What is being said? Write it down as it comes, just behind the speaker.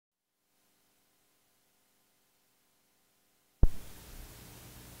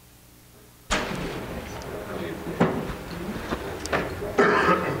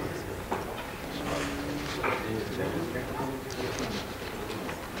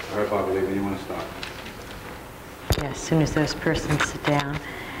All right, Barbara, when you want to start. Yeah, as soon as those persons sit down.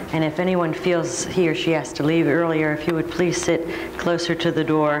 And if anyone feels he or she has to leave earlier, if you would please sit closer to the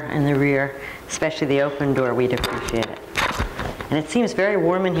door in the rear, especially the open door, we'd appreciate it. And it seems very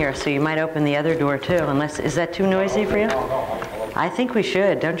warm in here, so you might open the other door too, unless, is that too noisy for you? I think we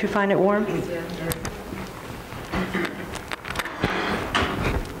should. Don't you find it warm? Would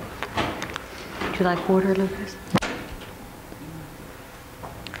you like water, Lucas?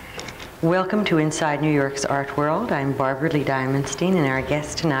 Welcome to Inside New York's Art World. I'm Barbara Lee Diamonstein, and our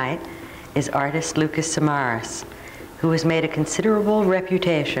guest tonight is artist Lucas Samaras, who has made a considerable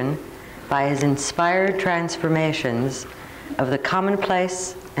reputation by his inspired transformations of the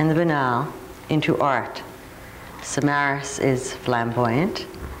commonplace and the banal into art. Samaras is flamboyant,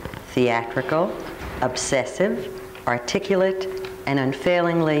 theatrical, obsessive, articulate, and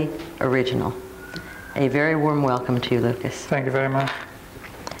unfailingly original. A very warm welcome to you, Lucas. Thank you very much.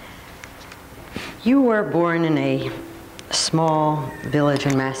 You were born in a small village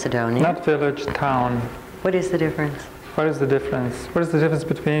in Macedonia. Not village, town. What is the difference? What is the difference? What is the difference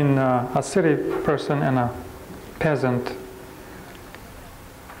between a city person and a peasant?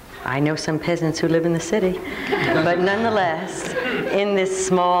 I know some peasants who live in the city, but nonetheless, in this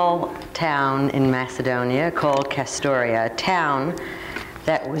small town in Macedonia called Castoria, a town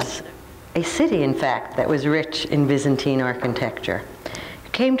that was a city, in fact, that was rich in Byzantine architecture.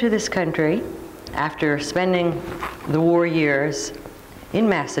 You came to this country after spending the war years in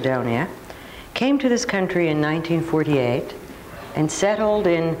Macedonia, came to this country in 1948 and settled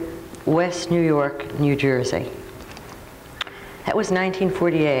in West New York, New Jersey. That was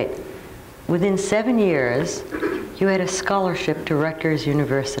 1948. Within 7 years, you had a scholarship to Rutgers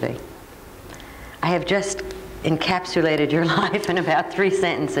University. I have just encapsulated your life in about 3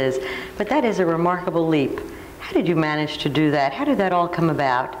 sentences, but that is a remarkable leap. How did you manage to do that? How did that all come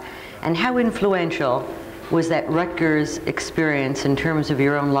about? And how influential was that Rutgers experience in terms of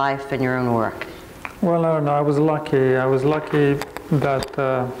your own life and your own work? Well, I don't know. I was lucky. I was lucky that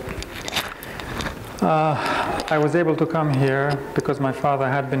I was able to come here because my father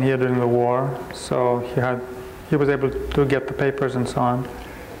had been here during the war, so he was able to get the papers and so on.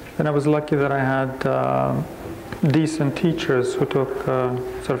 And I was lucky that I had decent teachers who took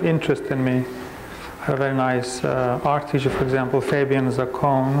sort of interest in me. I had a very nice art teacher, for example, Fabian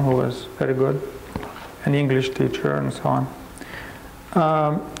Zacone, who was very good, an English teacher, and so on.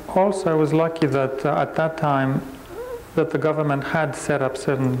 Also, I was lucky that at that time that the government had set up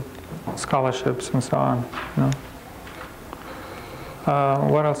certain scholarships and so on. You know.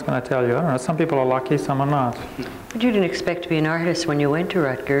 What else can I tell you? I don't know. Some people are lucky, some are not. But you didn't expect to be an artist when you went to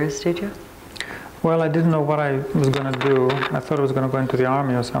Rutgers, did you? Well, I didn't know what I was going to do. I thought I was going to go into the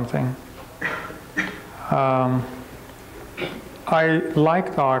army or something. I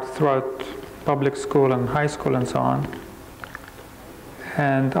liked art throughout public school and high school and so on.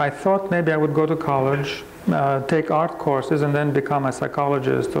 And I thought maybe I would go to college, take art courses, and then become a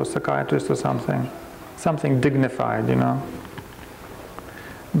psychologist or psychiatrist or something dignified, you know.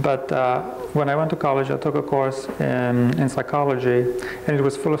 But when I went to college, I took a course in psychology, and it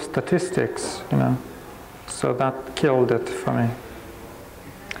was full of statistics, you know. So that killed it for me.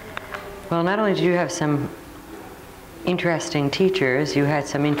 Well, not only did you have some interesting teachers, you had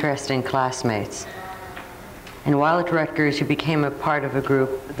some interesting classmates. And while at Rutgers, you became a part of a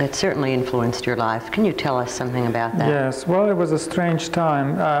group that certainly influenced your life. Can you tell us something about that? Yes, well, it was a strange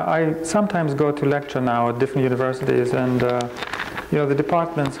time. I sometimes go to lecture now at different universities, and you know, the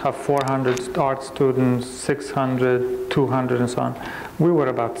departments have 400 art students, 600, 200, and so on. We were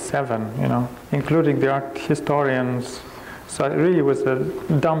about 7, you know, including the art historians. So it really was a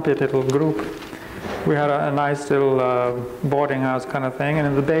dumpy little group. We had a nice little boarding house kind of thing, and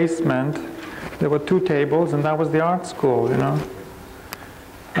in the basement there were 2 tables, and that was the art school, you know.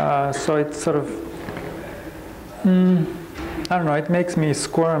 So it's sort of, I don't know, it makes me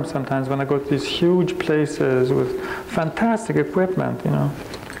squirm sometimes when I go to these huge places with fantastic equipment, you know.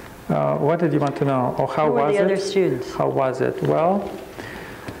 What did you want to know? Or how was it? Who were the other students? How was it? Well,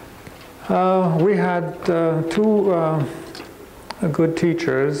 we had 2 good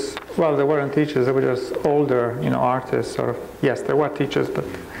teachers. Well, they weren't teachers, they were just older, you know, artists, sort of. Yes, they were teachers, but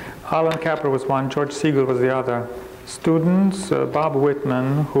Alan Capper was one, George Siegel was the other. Students, Bob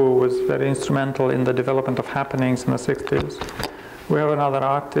Whitman, who was very instrumental in the development of happenings in the 60s. We have another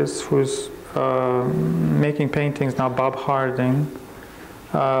artist who's making paintings now, Bob Harding.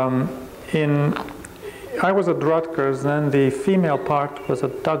 I was at Rutgers, then the female part was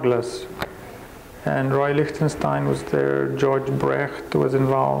at Douglas. And Roy Lichtenstein was there, George Brecht was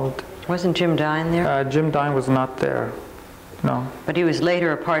involved. Wasn't Jim Dine there? Jim Dine was not there. No. But he was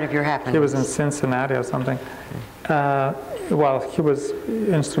later a part of your happenings. He was in Cincinnati or something. Well, he was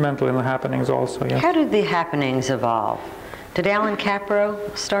instrumental in the happenings also, yes. How did the happenings evolve? Did Alan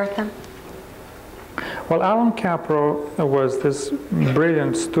Capro start them? Well, Alan Capro was this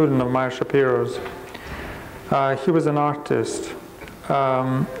brilliant student of Meyer Shapiro's. He was an artist.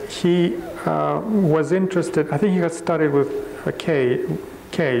 He was interested, I think he had studied with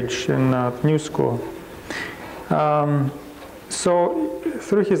Cage in New School. So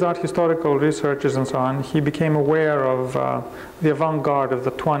through his art historical researches and so on, he became aware of the avant-garde of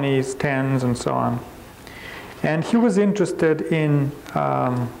the 20s, 10s, and so on. And he was interested in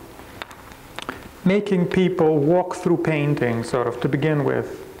making people walk through painting, sort of, to begin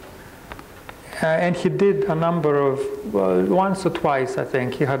with. And he did a number of, well, once or twice, I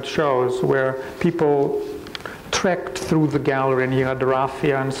think, he had shows where people trekked through the gallery, and he had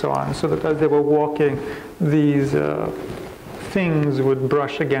raffia and so on, so that as they were walking, these things would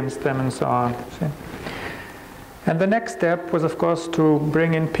brush against them and so on. See? And the next step was, of course, to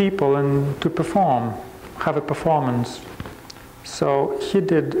bring in people and to perform, have a performance. So he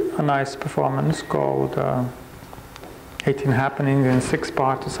did a nice performance called 18 Happenings in 6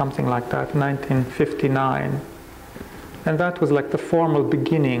 parts or something like that, 1959. And that was like the formal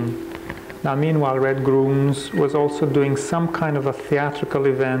beginning. Now, meanwhile, Red Grooms was also doing some kind of a theatrical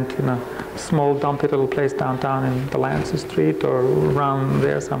event in a small, dumpy little place downtown in Delancey Street or around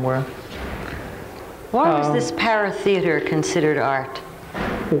there somewhere. Why was this para-theater considered art?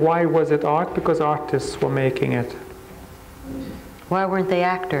 Why was it art? Because artists were making it. Why weren't they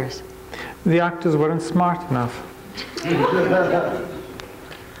actors? The actors weren't smart enough.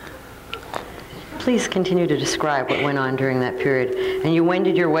 Please continue to describe what went on during that period. And you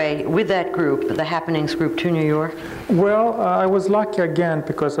wended your way with that group, the Happenings group, to New York? Well, I was lucky again,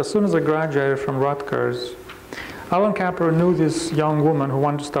 because as soon as I graduated from Rutgers, Alan Capro knew this young woman who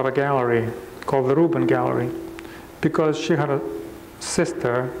wanted to start a gallery called the Rubin Gallery, because she had a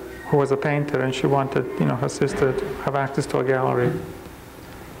sister who was a painter, and she wanted, her sister to have access to a gallery.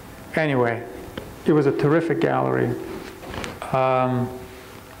 Anyway, it was a terrific gallery.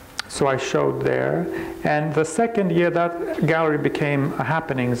 So I showed there. And the second year, that gallery became a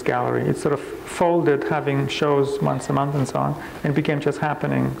happenings gallery. It sort of folded, having shows once a month and so on, and it became just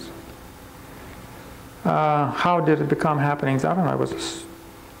happenings. How did it become happenings? I don't know. It was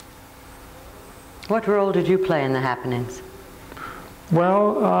What role did you play in the happenings?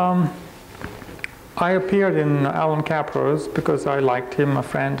 Well, I appeared in Alan Capro's because I liked him, a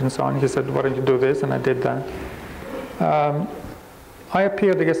friend, and so on. He said, why don't you do this? And I did that. I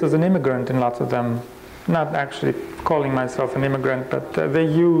appeared, I guess, as an immigrant in lots of them. Not actually calling myself an immigrant, but they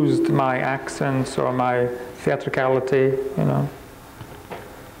used my accents or my theatricality,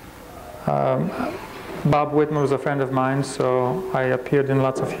 Bob Whitman was a friend of mine, so I appeared in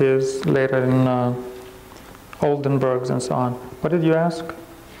lots of his, later in Oldenburg's and so on. What did you ask?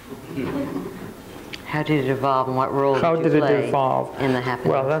 How did it evolve, and what role How did you did play it evolve? in the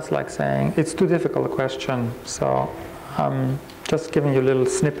happenings? Well, that's like saying, it's too difficult a question, so I'm just giving you little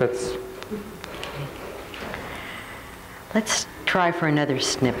snippets. Let's try for another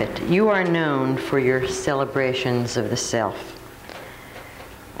snippet. You are known for your celebrations of the self.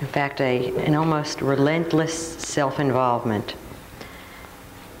 In fact, an almost relentless self-involvement.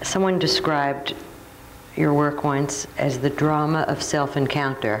 Someone described your work once as the drama of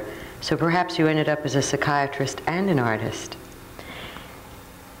self-encounter, so perhaps you ended up as a psychiatrist and an artist.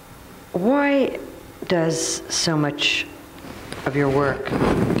 Why does so much of your work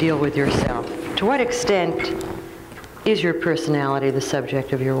deal with yourself? To what extent is your personality the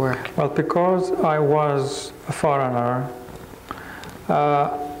subject of your work? Well, because I was a foreigner,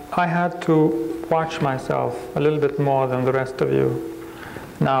 I had to watch myself a little bit more than the rest of you.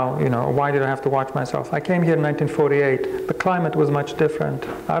 Now, why did I have to watch myself? I came here in 1948. The climate was much different.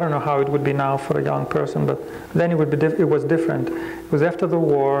 I don't know how it would be now for a young person, but then it was different. It was after the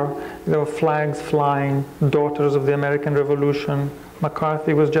war. There were flags flying, daughters of the American Revolution.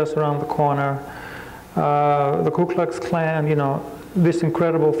 McCarthy was just around the corner. The Ku Klux Klan, this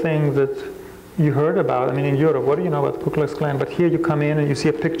incredible thing that you heard about. I mean, in Europe, what do you know about the Ku Klux Klan? But here you come in and you see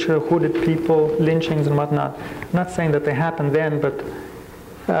a picture of hooded people, lynchings and whatnot. I'm not saying that they happened then, but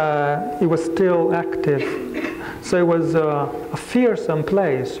it was still active. So it was a fearsome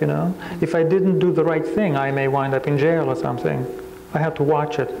place, If I didn't do the right thing, I may wind up in jail or something. I had to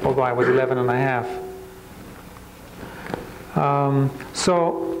watch it, although I was 11 and a half.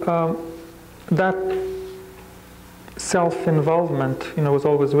 That self-involvement, was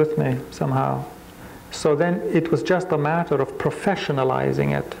always with me somehow. So then it was just a matter of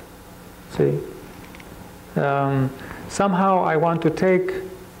professionalizing it, see? somehow I want to take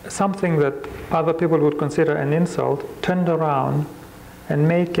something that other people would consider an insult, turn it around, and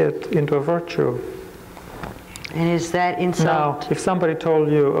make it into a virtue. And is that insult? Now, if somebody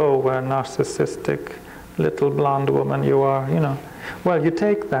told you, oh, we're a narcissistic little blonde woman, you are, you know, well, you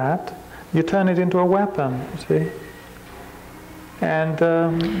take that, you turn it into a weapon, see?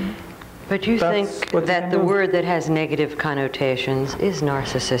 And but you think that the word that has negative connotations is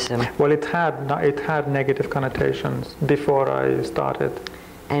narcissism? Well, it had negative connotations before I started.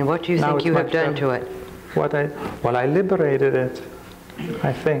 And what do you think you have done to it? Well, I liberated it,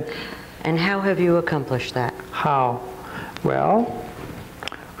 I think. And how have you accomplished that? How? Well,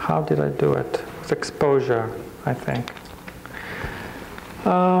 how did I do it? With exposure, I think.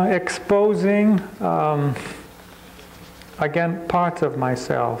 Exposing, again, parts of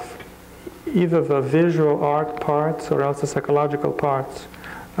myself, either the visual art parts or else the psychological parts,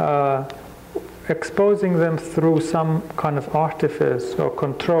 exposing them through some kind of artifice or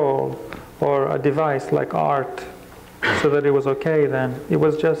control or a device like art, so that it was okay then. It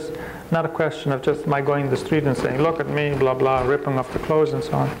was just not a question of just my going in the street and saying, look at me, blah, blah, ripping off the clothes and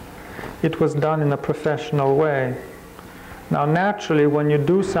so on. It was done in a professional way. Now, naturally, when you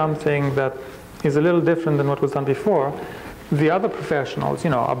do something that is a little different than what was done before, the other professionals,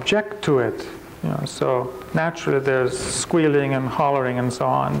 you know, object to it. You know, so naturally there's squealing and hollering and so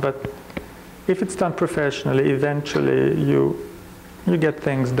on. But if it's done professionally, eventually you get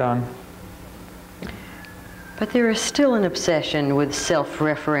things done. But there is still an obsession with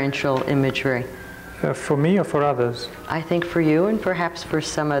self-referential imagery. For me or for others? I think for you and perhaps for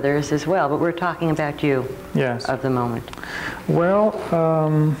some others as well. But we're talking about you. Yes. Of the moment. Well,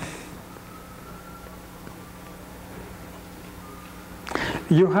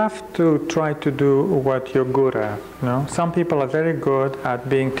 you have to try to do what you're good at. You know? Some people are very good at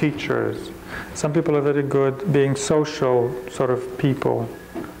being teachers. Some people are very good being social sort of people,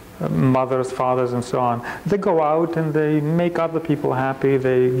 mothers, fathers, and so on. They go out and they make other people happy.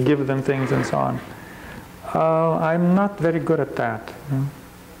 They give them things and so on. I'm not very good at that. You know?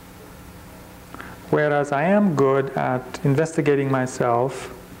 Whereas I am good at investigating myself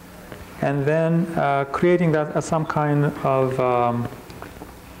and then creating that as some kind of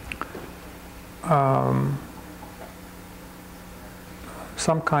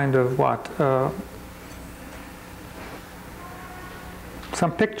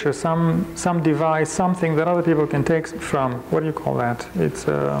some picture, some device, something that other people can take from. What do you call that? It's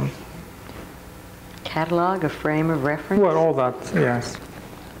a catalog, a frame of reference? Well, all that, yes.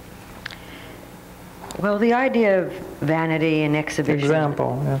 Well, the idea of vanity and exhibition.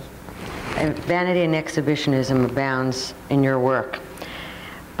 Example, yes. Vanity and exhibitionism abounds in your work.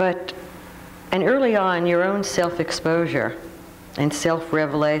 And early on, your own self-exposure and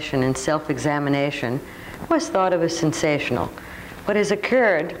self-revelation and self-examination was thought of as sensational. What has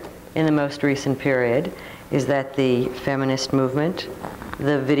occurred in the most recent period is that the feminist movement,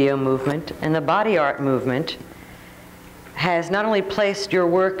 the video movement, and the body art movement has not only placed your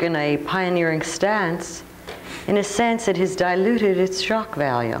work in a pioneering stance, in a sense it has diluted its shock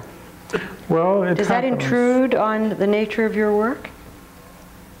value. Well, Does that intrude on the nature of your work?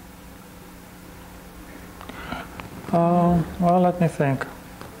 Well, let me think.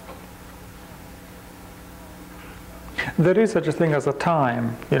 There is such a thing as a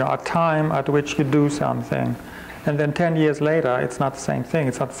time, you know, a time at which you do something. And then 10 years later, it's not the same thing,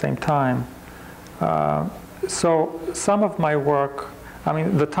 it's not the same time. So some of my work, I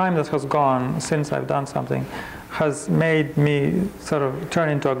mean, the time that has gone since I've done something has made me sort of turn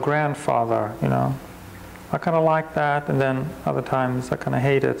into a grandfather, you know. I kind of like that, and then other times I kind of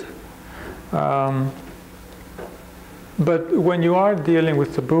hate it. But when you are dealing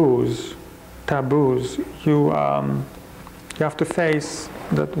with taboos, you have to face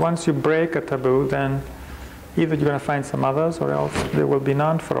that once you break a taboo, then either you're going to find some others or else there will be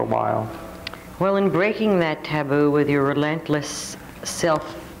none for a while. Well, in breaking that taboo with your relentless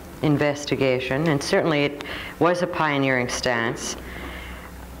self-investigation, and certainly it was a pioneering stance,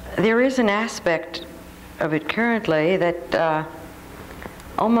 there is an aspect of it currently that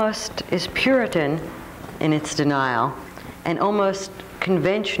almost is Puritan in its denial and almost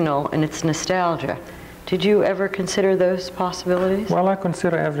conventional in its nostalgia. Did you ever consider those possibilities? Well, I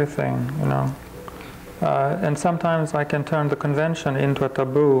consider everything, you know. And sometimes I can turn the convention into a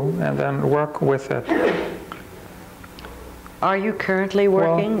taboo and then work with it. Are you currently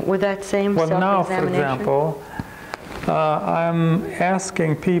working with that same self-examination? Now, for example, I'm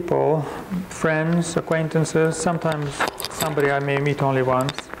asking people, friends, acquaintances, sometimes somebody I may meet only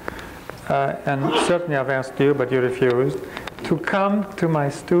once, and certainly I've asked you, but you refused, to come to my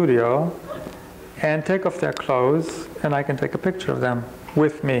studio and take off their clothes, and I can take a picture of them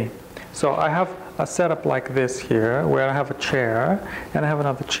with me. So I have a setup like this here, where I have a chair, and I have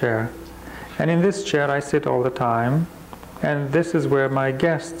another chair. And in this chair I sit all the time, and this is where my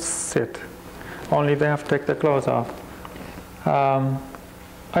guests sit, only they have to take their clothes off.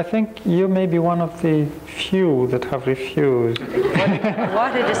 I think you may be one of the few that have refused.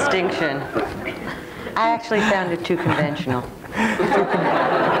 What a distinction. I actually found it too conventional.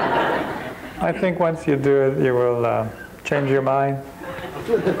 I think once you do it, you will change your mind.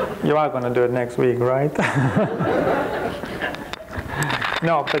 You are going to do it next week, right?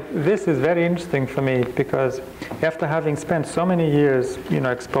 No, but this is very interesting for me because after having spent so many years,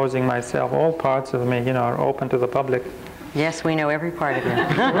 exposing myself, all parts of me, are open to the public. Yes, we know every part of it.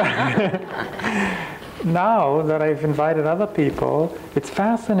 Now that I've invited other people, it's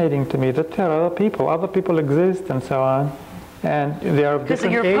fascinating to me that there are other people exist and so on, and they are of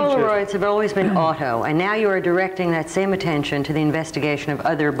different ages. Because your Polaroids have always been auto, and now you are directing that same attention to the investigation of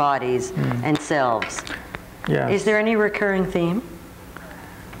other bodies and selves. Yes. Is there any recurring theme?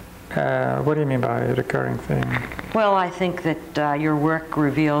 What do you mean by a recurring theme? Well, I think that your work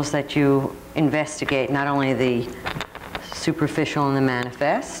reveals that you investigate not only the superficial and the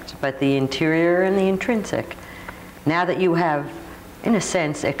manifest, but the interior and the intrinsic. Now that you have, in a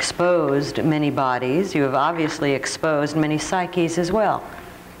sense, exposed many bodies, you have obviously exposed many psyches as well.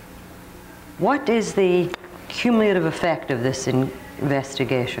 What is the cumulative effect of this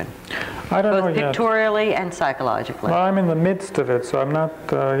investigation? I don't know both yet. Pictorially and psychologically. Well, I'm in the midst of it, so I'm not,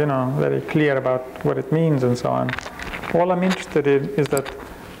 very clear about what it means and so on. All I'm interested in is that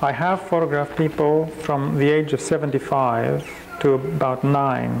I have photographed people from the age of 75 to about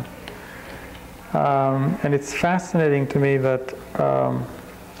 9. And it's fascinating to me that,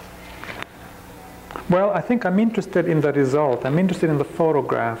 well, I think I'm interested in the result. I'm interested in the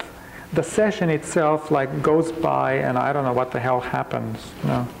photograph. The session itself goes by and I don't know what the hell happens.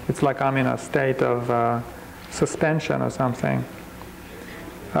 It's like I'm in a state of suspension or something.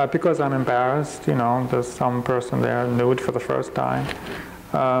 Because I'm embarrassed, there's some person there nude for the first time.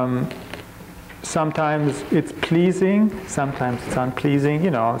 Sometimes it's pleasing, sometimes it's unpleasing,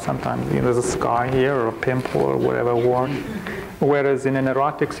 sometimes there's a scar here or a pimple or whatever wart. Whereas in an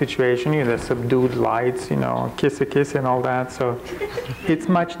erotic situation, there's subdued lights, kissy and all that, so it's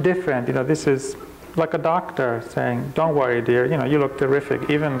much different. This is like a doctor saying, don't worry dear, you look terrific,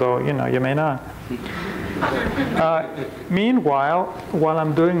 even though, you may not. Meanwhile, while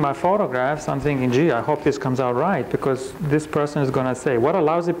I'm doing my photographs, I'm thinking, gee, I hope this comes out right, because this person is going to say, what a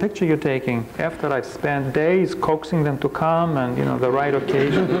lousy picture you're taking, after I've spent days coaxing them to come and, the right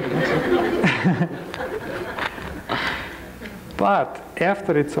occasion. But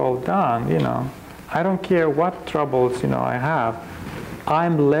after it's all done, I don't care what troubles, I have.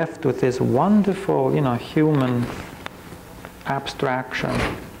 I'm left with this wonderful, human abstraction.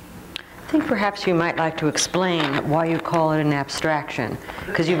 I think perhaps you might like to explain why you call it an abstraction.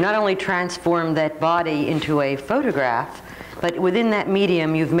 Because you've not only transformed that body into a photograph, but within that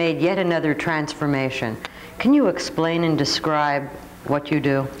medium you've made yet another transformation. Can you explain and describe what you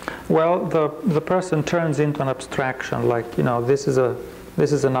do? Well, the person turns into an abstraction, this is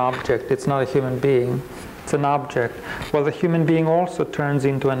an object, it's not a human being, it's an object. Well, the human being also turns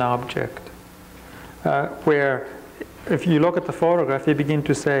into an object, where if you look at the photograph, you begin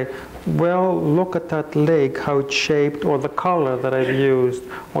to say, well, look at that leg, how it's shaped, or the color that I've used,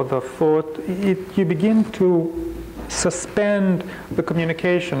 or the foot. You begin to suspend the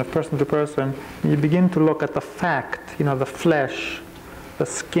communication of person to person. You begin to look at the fact, the flesh, the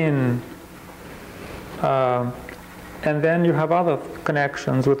skin. And then you have other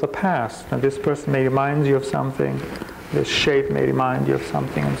connections with the past. And this person may remind you of something. This shape may remind you of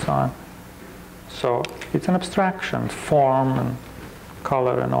something, and so on. So it's an abstraction, form and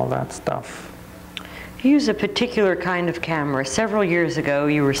color and all that stuff. You use a particular kind of camera. Several years ago,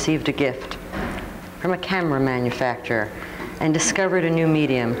 you received a gift from a camera manufacturer and discovered a new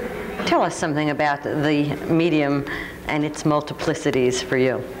medium. Tell us something about the medium and its multiplicities for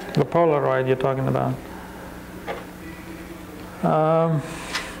you. The Polaroid you're talking about.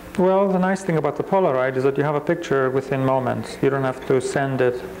 Well, the nice thing about the Polaroid is that you have a picture within moments. You don't have to send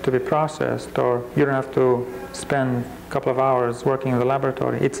it to be processed, or you don't have to spend a couple of hours working in the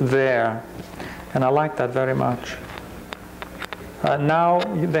laboratory. It's there, and I like that very much. Now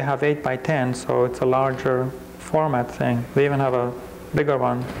they have 8 by 10, so it's a larger format thing. They even have a bigger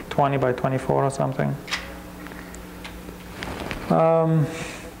one, 20 by 24 or something.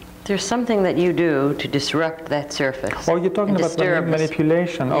 There's something that you do to disrupt that surface. Oh, you're talking about the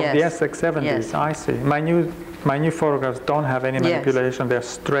manipulation of the SX70s. Yes. I see. My new photographs don't have any manipulation. They're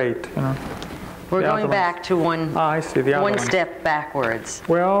straight, We're going back to one, I see, the other one one. step backwards.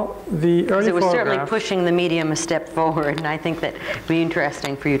 Well, the early It was certainly photographs- pushing the medium a step forward, and I think that would be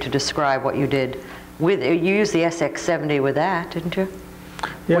interesting for you to describe what you did with, you used the SX70 with that, didn't you?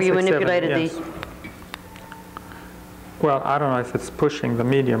 Yes, Where you X7, manipulated yes. the... Well, I don't know if it's pushing the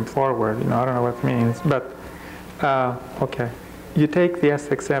medium forward, you know, I don't know what it means, but, okay. You take the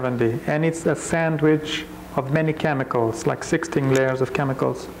SX70, and it's a sandwich of many chemicals, like 16 layers of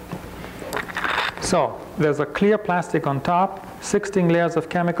chemicals. So, there's a clear plastic on top, 16 layers of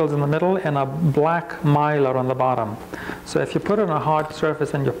chemicals in the middle, and a black mylar on the bottom. So if you put it on a hard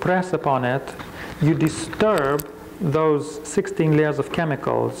surface and you press upon it, you disturb those 16 layers of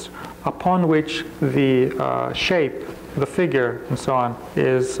chemicals upon which the shape, the figure, and so on,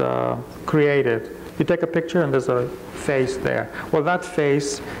 is created. You take a picture and there's a face there. Well, that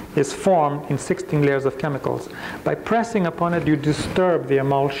face is formed in 16 layers of chemicals. By pressing upon it, you disturb the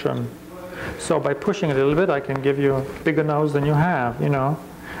emulsion. So by pushing it a little bit, I can give you a bigger nose than you have, you know.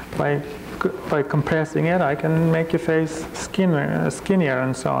 By compressing it, I can make your face skinnier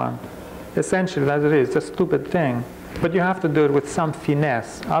and so on. Essentially, that it is. It's a stupid thing. But you have to do it with some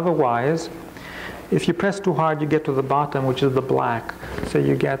finesse. Otherwise, if you press too hard, you get to the bottom, which is the black. So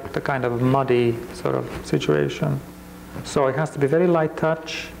you get the kind of muddy sort of situation. So it has to be very light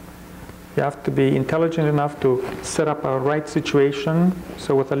touch. You have to be intelligent enough to set up a right situation.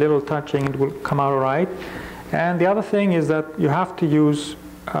 So with a little touching, it will come out right. And the other thing is that you have to use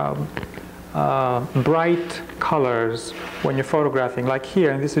bright colors when you're photographing. Like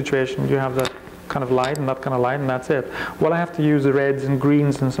here in this situation, you have that kind of light and that kind of light, and that's it. Well, I have to use the reds and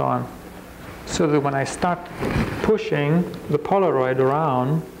greens and so on. So that when I start pushing the Polaroid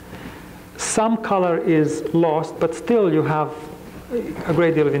around, some color is lost, but still you have a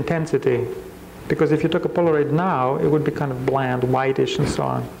great deal of intensity. Because if you took a Polaroid now, it would be kind of bland, whitish, and so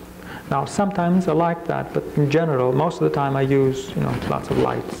on. Now, sometimes I like that, but in general, most of the time I use, you know, lots of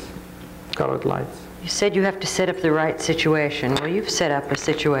lights, colored lights. You said you have to set up the right situation. Well, you've set up a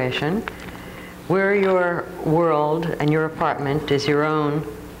situation where your world and your apartment is your own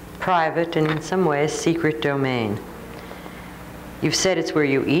private and in some ways secret domain. You've said it's where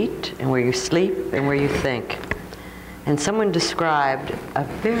you eat and where you sleep and where you think. And someone described a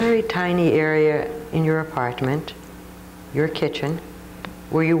very tiny area in your apartment, your kitchen,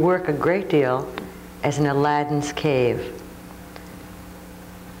 where you work a great deal as an Aladdin's cave.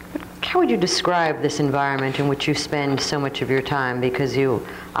 How would you describe this environment in which you spend so much of your time? Because you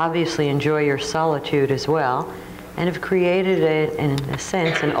obviously enjoy your solitude as well, and have created, in a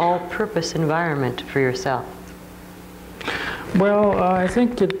sense, an all-purpose environment for yourself. Well, I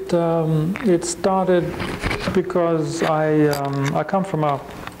think it started because I come from a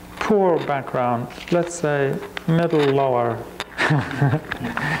poor background, let's say middle lower.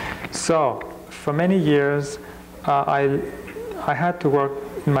 So for many years I had to work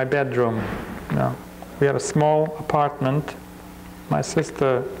in my bedroom. You know, we had a small apartment. My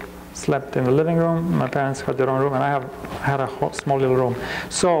sister slept in the living room, my parents had their own room, and I had a small little room.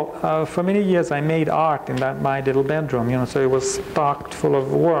 So for many years I made art in my little bedroom, you know, so it was stocked full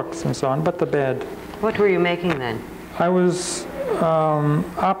of works and so on, but the bed. What were you making then? I was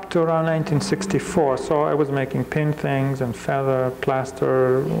up to around 1964, so I was making pin things and feather,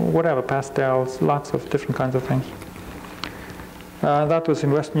 plaster, whatever, pastels, lots of different kinds of things. That was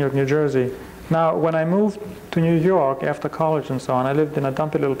in West New York, New Jersey. Now, when I moved to New York after college and so on, I lived in a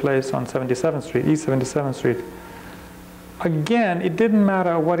dumpy little place on 77th Street, East 77th Street. Again, it didn't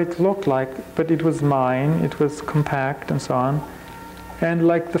matter what it looked like, but it was mine, it was compact and so on. And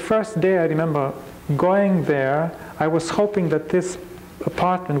like the first day I remember going there, I was hoping that this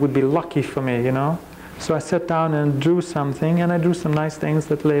apartment would be lucky for me, you know. So I sat down and drew something, and I drew some nice things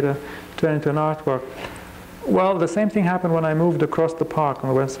that later turned into an artwork. Well, the same thing happened when I moved across the park on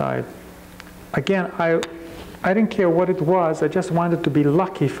the west side. Again, I didn't care what it was, I just wanted to be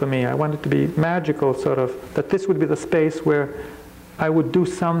lucky for me. I wanted to be magical, sort of, that this would be the space where I would do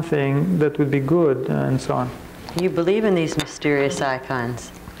something that would be good, and so on. You believe in these mysterious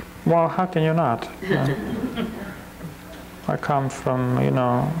icons? Well, how can you not? I come from, you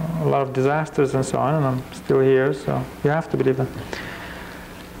know, a lot of disasters and so on, and I'm still here, so you have to believe that.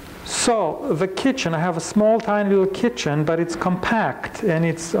 So the kitchen, I have a small, tiny little kitchen, but it's compact, and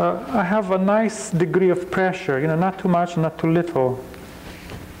it's I have a nice degree of pressure, you know, not too much, not too little.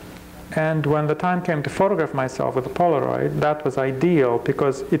 And when the time came to photograph myself with a Polaroid, that was ideal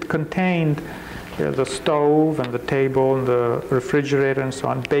because it contained the stove and the table and the refrigerator and so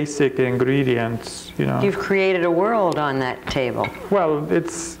on, basic ingredients, you know. You've created a world on that table. Well,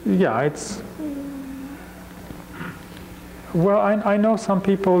 it's, yeah, it's Well, I know some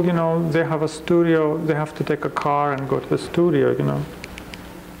people, you know, they have a studio, they have to take a car and go to the studio, you know.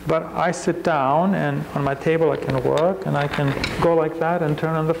 But I sit down, and on my table I can work, and I can go like that and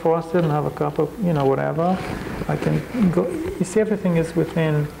turn on the faucet and have a cup of, you know, whatever. I can go, you see, everything is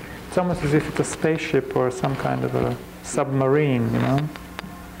within, it's almost as if it's a spaceship or some kind of a submarine, you know.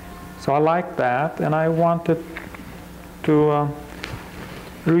 So I like that, and I wanted to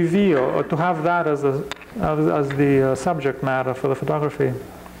reveal, or to have that as the subject matter for the photography,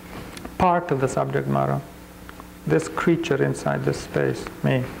 part of the subject matter. This creature inside this space,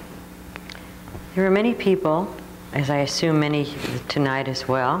 me. There are many people, as I assume many tonight as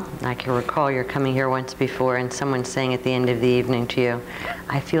well. I can recall you're coming here once before and someone saying at the end of the evening to you,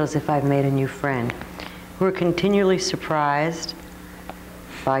 I feel as if I've made a new friend, who are continually surprised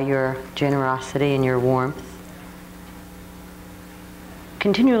by your generosity and your warmth.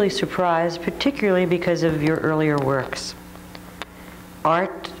 Continually surprised, particularly because of your earlier works.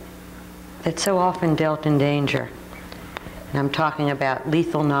 Art that so often dealt in danger. And I'm talking about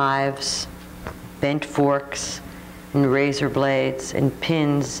lethal knives, bent forks, and razor blades, and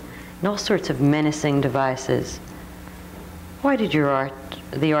pins, and all sorts of menacing devices. Why did your art,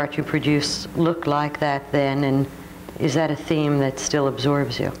 the art you produce, look like that then, and is that a theme that still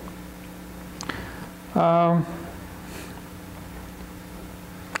absorbs you? Well,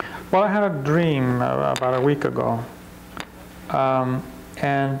 I had a dream about a week ago,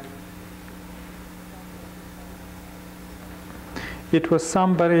 and it was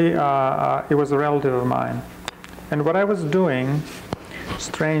somebody, it was a relative of mine. And what I was doing,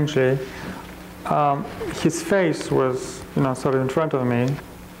 strangely, his face was, you know, sort of in front of me,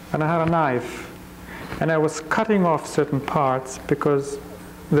 and I had a knife. And I was cutting off certain parts because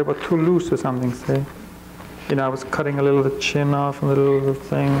they were too loose or something, see? You know, I was cutting a little of the chin off and a little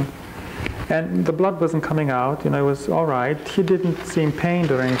thing. And the blood wasn't coming out, you know, it was all right. He didn't seem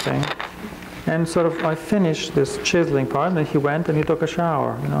pained or anything. And sort of, I finished this chiseling part, and then he went and he took a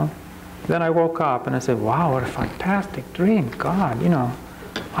shower, you know. Then I woke up and I said, wow, what a fantastic dream. God, you know,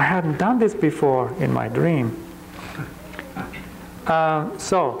 I hadn't done this before in my dream.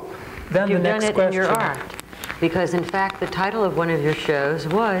 So, then the next question. You've done it in your art, because in fact the title of one of your shows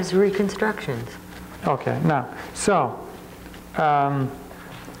was Reconstructions. Okay, now, so,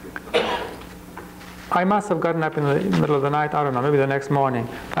 I must have gotten up in the middle of the night, I don't know, maybe the next morning.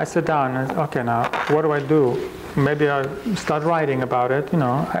 I sit down and, okay, now, what do I do? Maybe I start writing about it, you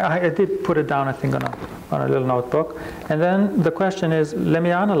know. I did put it down, I think, on a little notebook. And then the question is, let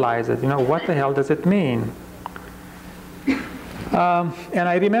me analyze it, you know, what the hell does it mean? And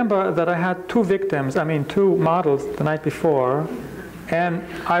I remember that I had two models the night before, and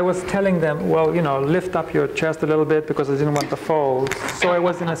I was telling them, well, you know, lift up your chest a little bit because I didn't want the folds. So I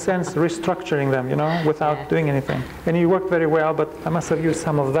was, in a sense, restructuring them, you know, without doing anything. And it worked very well, but I must have used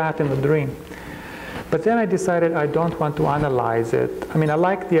some of that in the dream. But then I decided I don't want to analyze it. I mean, I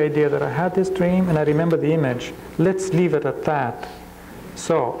like the idea that I had this dream, and I remember the image. Let's leave it at that.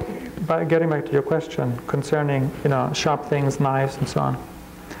 So, by getting back to your question concerning, you know, sharp things, knives, and so on,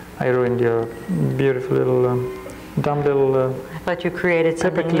 I ruined your beautiful little, dumb little... I thought you created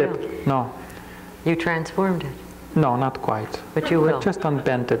something new. No. You transformed it. No, not quite. But you will. I just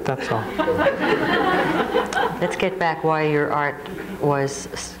unbent it, that's all. Let's get back why your art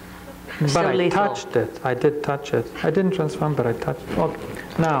was so I lethal. touched it. I did touch it. I didn't transform, but I touched it. Okay.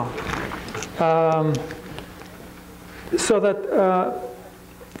 Now, so that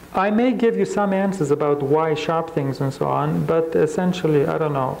I may give you some answers about why sharp things and so on, but essentially I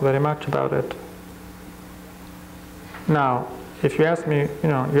don't know very much about it. Now, if you ask me, you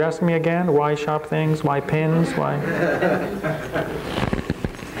know, you ask me again, why sharp things, why pins, why?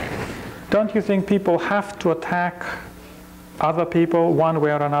 Don't you think people have to attack other people one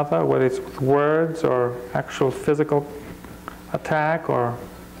way or another, whether it's with words or actual physical attack or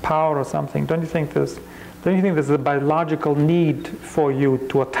power or something? Don't you think there's a biological need for you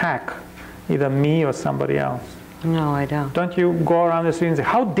to attack either me or somebody else? No, I don't. Don't you go around the street and say,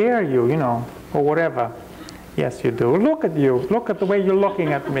 how dare you, you know, or whatever? Yes, you do. Look at you. Look at the way you're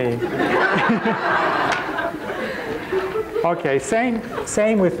looking at me. Okay,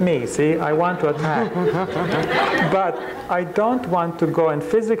 same with me, see? I want to attack. But I don't want to go and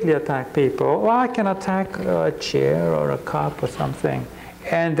physically attack people. Well, I can attack a chair or a cup or something.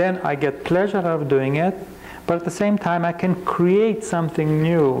 And then I get pleasure out of doing it, but at the same time I can create something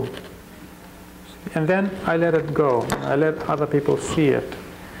new. And then I let it go. I let other people see it.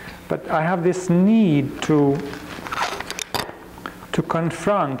 But I have this need to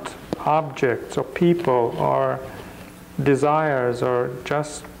confront objects or people or desires or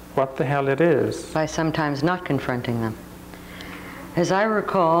just what the hell it is. By sometimes not confronting them. As I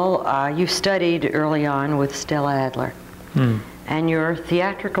recall, you studied early on with Stella Adler. And your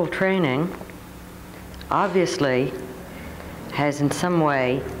theatrical training obviously has in some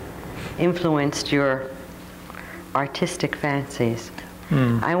way influenced your artistic fancies.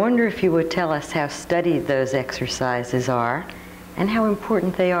 I wonder if you would tell us how studied those exercises are and how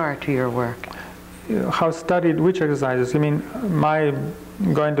important they are to your work. How studied which exercises? You mean my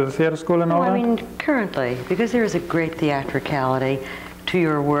going to the theater school and all that? I mean currently, because there is a great theatricality to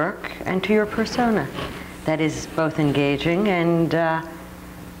your work and to your persona that is both engaging and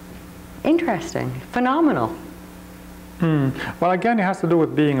interesting, phenomenal. Well, again, it has to do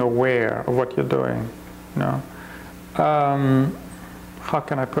with being aware of what you're doing. You know, how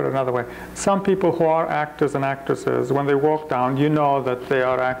can I put it another way? Some people who are actors and actresses, when they walk down, you know that they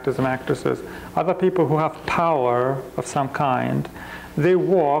are actors and actresses. Other people who have power of some kind, they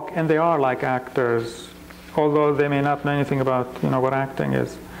walk and they are like actors, although they may not know anything about, you know, what acting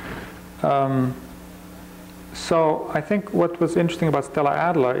is. So I think what was interesting about Stella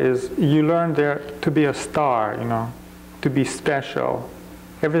Adler is you learn there to be a star, you know, to be special.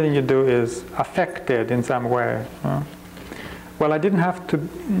 Everything you do is affected in some way. You know? Well, I didn't have to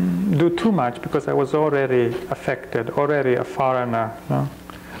do too much because I was already affected, already a foreigner. You know?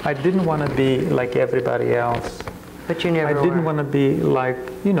 I didn't want to be like everybody else. But you never I didn't want to be like,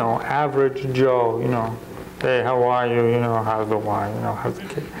 you know, average Joe, you know. Hey, how are you? You know, how's the wine? You know, how's the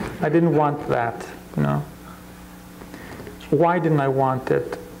kid? I didn't want that, you know. Why didn't I want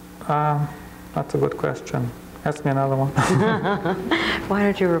it? That's a good question. Ask me another one. Why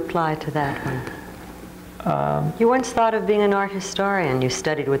don't you reply to that one? You once thought of being an art historian. You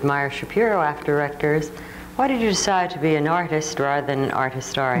studied with Meyer Shapiro after Rutgers. Why did you decide to be an artist rather than an art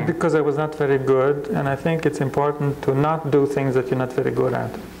historian? Because I was not very good, and I think it's important to not do things that you're not very good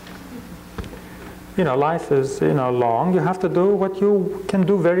at. You know, life is, you know, long. You have to do what you can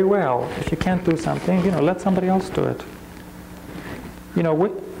do very well. If you can't do something, you know, let somebody else do it. You know,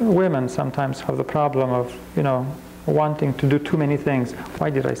 women sometimes have the problem of, you know, wanting to do too many things. Why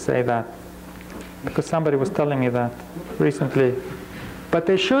did I say that? Because somebody was telling me that recently. But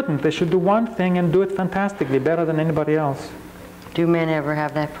they shouldn't. They should do one thing and do it fantastically, better than anybody else. Do men ever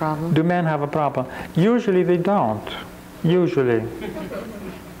have that problem? Do men have a problem? Usually they don't. Usually.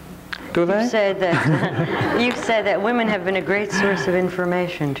 Do they? You said that, you said that women have been a great source of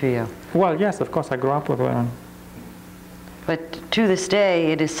information to you. Well, yes, of course, I grew up with women. But to this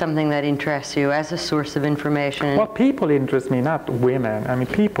day, it is something that interests you as a source of information. Well, people interest me, not women. I mean,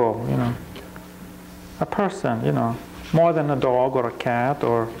 people, you know. A person, you know. More than a dog or a cat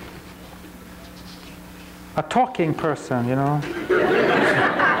or a talking person, you know.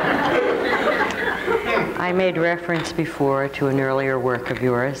 I made reference before to an earlier work of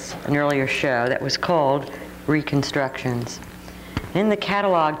yours, an earlier show that was called Reconstructions. In the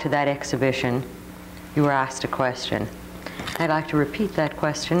catalog to that exhibition, you were asked a question. I'd like to repeat that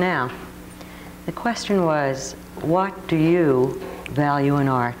question now. The question was, what do value in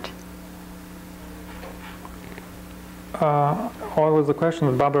art? What was the question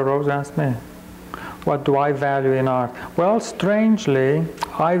that Barbara Rose asked me? What do I value in art? Well, strangely,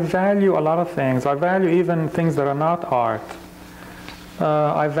 I value a lot of things. I value even things that are not art.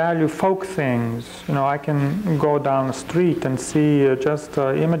 I value folk things. You know, I can go down the street and see just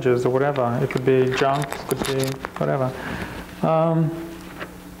images or whatever. It could be junk, it could be whatever.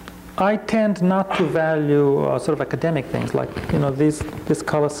 I tend not to value sort of academic things like, you know, this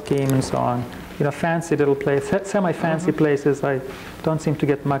color scheme and so on. You know, fancy little places, semi-fancy places I don't seem to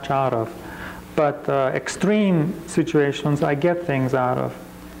get much out of. But extreme situations I get things out of.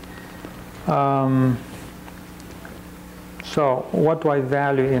 So what do I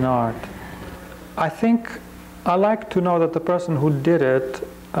value in art? I think I like to know that the person who did it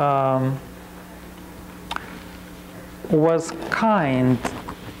was kind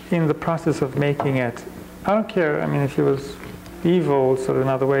in the process of making it. I don't care, I mean, if he was evil sort of in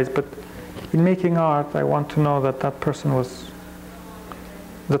other ways, but in making art, I want to know that that person was,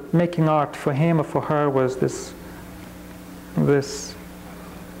 that making art for him or for her was this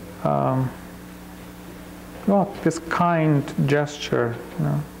kind gesture, you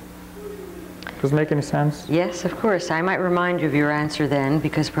know. Does it make any sense? Yes, of course. I might remind you of your answer then,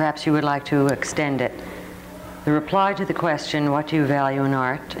 because perhaps you would like to extend it. The reply to the question, what do you value in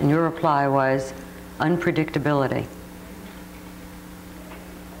art? And your reply was unpredictability.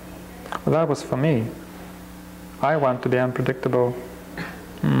 Well, that was for me. I want to be unpredictable.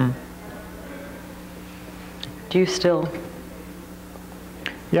 Do you still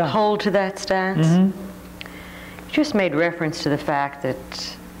hold to that stance? You just made reference to the fact that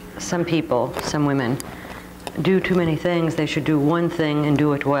some people, some women, do too many things. They should do one thing and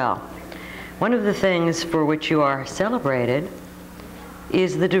do it well. One of the things for which you are celebrated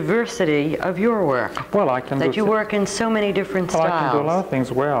is the diversity of your work. Well, I can that you work in so many different styles. I can do a lot of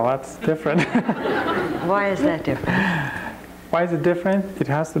things well. That's different. Why is that different? Why is it different? It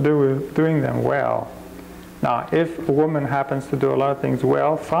has to do with doing them well. Now, if a woman happens to do a lot of things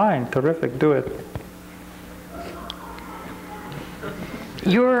well, fine, terrific, do it.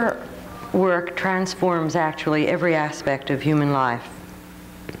 Your work transforms actually every aspect of human life.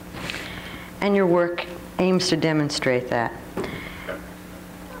 And your work aims to demonstrate that.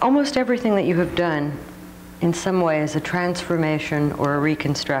 Almost everything that you have done in some way is a transformation or a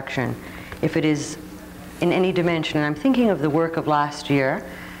reconstruction, if it is in any dimension. And I'm thinking of the work of last year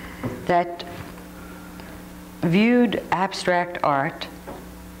that viewed abstract art,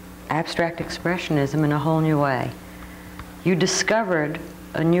 abstract expressionism in a whole new way. You discovered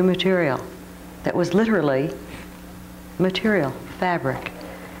a new material that was literally material, fabric.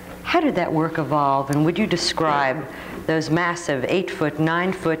 How did that work evolve, and would you describe those massive 8-foot,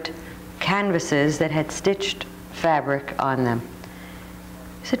 9-foot canvases that had stitched fabric on them?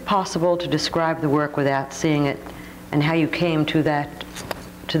 Is it possible to describe the work without seeing it, and how you came to that,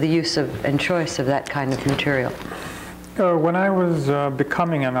 to the use of and choice of that kind of material? When I was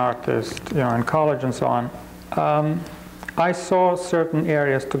becoming an artist, in college and so on, I saw certain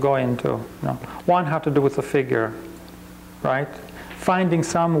areas to go into. One had to do with the figure, right? Finding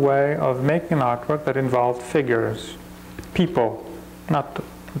some way of making artwork that involved figures, people, not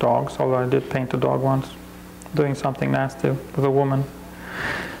dogs, although I did paint a dog once, doing something nasty with a woman.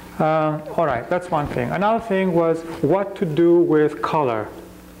 All right, that's one thing. Another thing was what to do with color,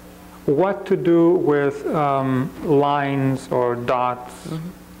 what to do with lines or dots,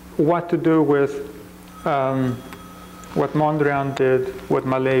 what to do with what Mondrian did, what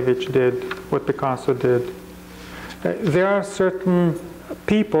Malevich did, what Picasso did. There are certain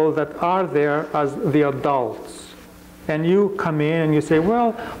people that are there as the adults, and you come in and you say,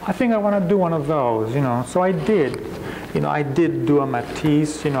 well, I think I want to do one of those, So I did. I did do a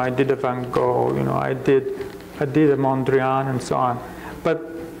Matisse, I did a Van Gogh, I did a Mondrian and so on. But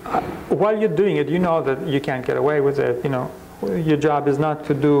while you're doing it, you know that you can't get away with it, Your job is not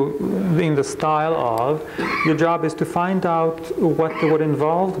to do in the style of. Your job is to find out what they were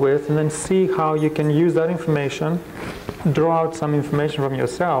involved with and then see how you can use that information, draw out some information from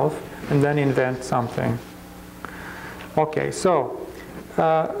yourself, and then invent something. Okay, so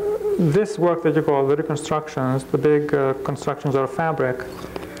this work that you call the reconstructions, the big constructions of fabric,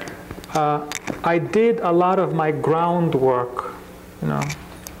 I did a lot of my groundwork,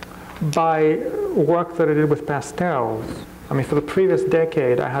 by work that I did with pastels. I mean, for the previous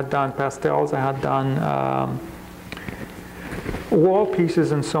decade, I had done pastels, I had done wall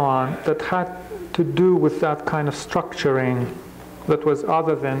pieces and so on that had to do with that kind of structuring that was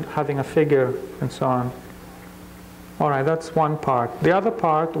other than having a figure and so on. All right, that's one part. The other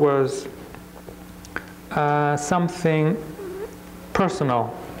part was something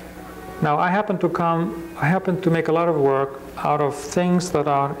personal. Now, I happen to make a lot of work out of things that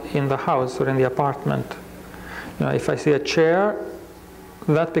are in the house or in the apartment. If I see a chair,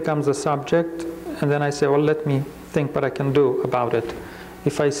 that becomes a subject, and then I say, well, let me think what I can do about it.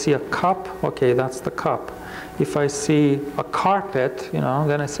 If I see a cup, okay, that's the cup. If I see a carpet,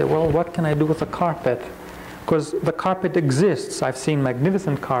 then I say, well, what can I do with a carpet? Because the carpet exists. I've seen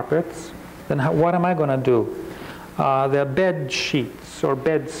magnificent carpets. Then what am I going to do? There are bed sheets or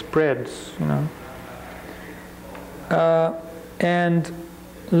bed spreads, and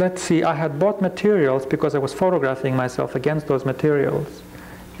let's see, I had bought materials because I was photographing myself against those materials.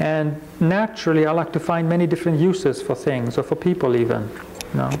 And naturally, I like to find many different uses for things, or for people even.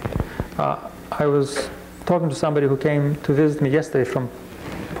 I was talking to somebody who came to visit me yesterday from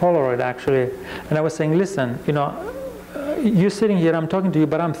Polaroid, actually, and I was saying, listen, you're sitting here, I'm talking to you,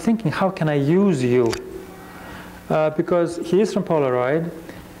 but I'm thinking, how can I use you? Because he is from Polaroid.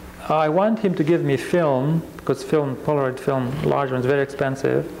 I want him to give me film, because Polaroid film, large one, is very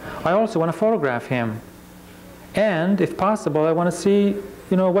expensive. I also want to photograph him. And if possible, I want to see,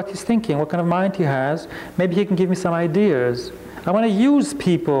 what he's thinking, what kind of mind he has. Maybe he can give me some ideas. I want to use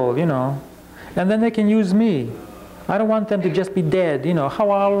people, and then they can use me. I don't want them to just be dead,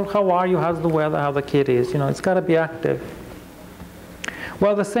 how are you, how's the weather, how the kid is, it's got to be active.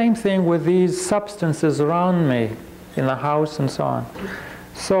 Well, the same thing with these substances around me, in the house and so on.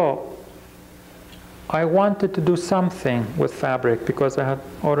 So, I wanted to do something with fabric because I had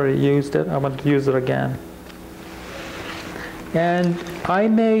already used it. I wanted to use it again. And I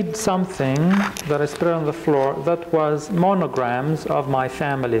made something that I spread on the floor that was monograms of my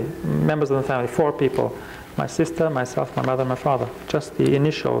family, members of the family, 4 people. My sister, myself, my mother, my father. Just the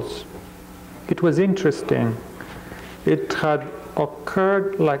initials. It was interesting. It had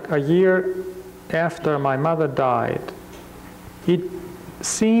occurred like a year after my mother died. It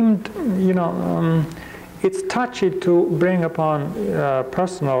seemed, it's touchy to bring upon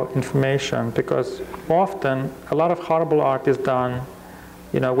personal information, because often a lot of horrible art is done,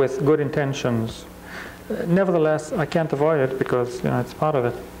 with good intentions. Nevertheless, I can't avoid it because, it's part of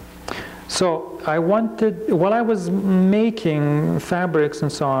it. So I wanted, while I was making fabrics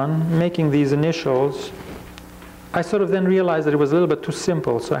and so on, making these initials, I sort of then realized that it was a little bit too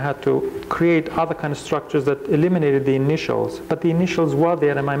simple, so I had to create other kind of structures that eliminated the initials. But the initials were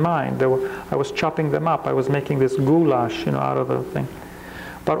there in my mind. I was chopping them up. I was making this goulash, out of the thing.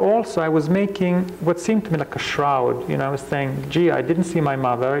 But also I was making what seemed to me like a shroud. I was saying, gee, I didn't see my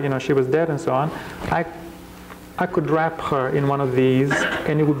mother. She was dead and so on. I could wrap her in one of these,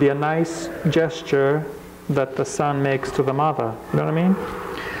 and it would be a nice gesture that the son makes to the mother. You know what I mean?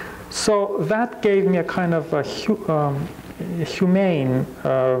 So that gave me a kind of a humane,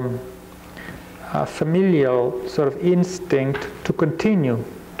 familial sort of instinct to continue,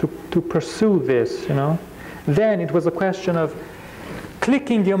 to pursue this, Then it was a question of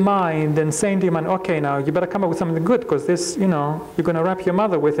clicking your mind and saying to your mind, okay, now you better come up with something good, because this, you're going to wrap your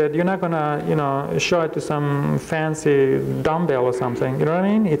mother with it. You're not going to, show it to some fancy dumbbell or something. You know what I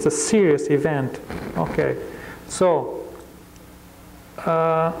mean? It's a serious event. Okay. So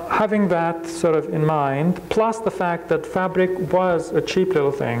having that sort of in mind, plus the fact that fabric was a cheap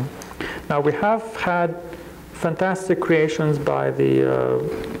little thing. Now we have had fantastic creations by the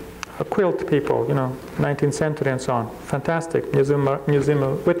quilt people, 19th century and so on. Fantastic.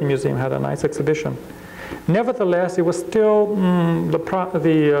 Whitney Museum had a nice exhibition. Nevertheless, it was still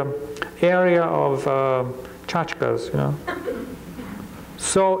the area of tchotchkes,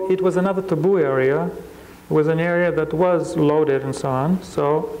 So it was another taboo area. It was an area that was loaded and so on.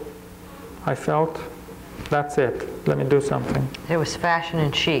 So I felt, that's it. Let me do something. It was fashion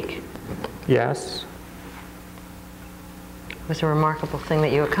and chic. Yes. It was a remarkable thing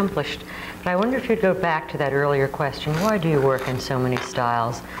that you accomplished. But I wonder if you'd go back to that earlier question. Why do you work in so many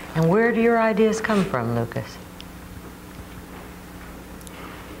styles? And where do your ideas come from, Lucas?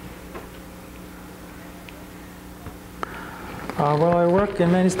 Well, I work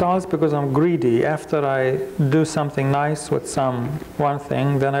in many styles because I'm greedy. After I do something nice with one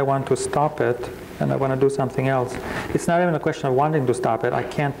thing, then I want to stop it, and I want to do something else. It's not even a question of wanting to stop it. I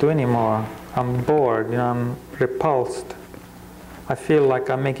can't do anymore. I'm bored. I'm repulsed. I feel like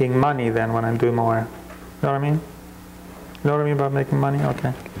I'm making money then when I do more. You know what I mean? You know what I mean about making money?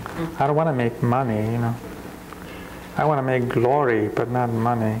 Okay. I don't want to make money, I want to make glory, but not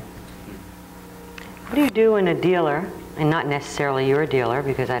money. What do you do when a dealer, and not necessarily your dealer,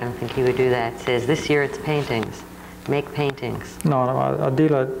 because I don't think he would do that, says, this year it's paintings, make paintings? No, a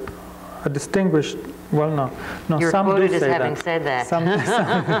dealer, a distinguished, well, no. You're some quoted do as say having that. said that. Some,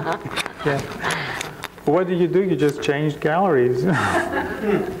 yeah. What do? You just change galleries.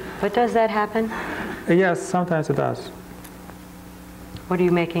 But does that happen? Yes, sometimes it does. What are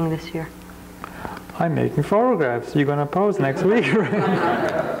you making this year? I'm making photographs. You're going to pose next week, right?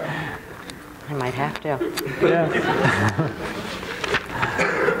 I might have to. Yes.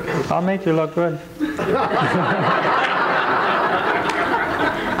 I'll make you look good.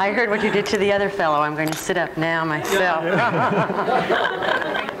 I heard what you did to the other fellow. I'm going to sit up now myself.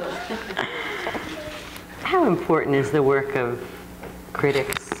 How important is the work of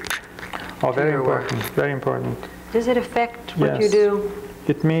critics? Oh, very important. Very important. Does it affect what Yes. you do?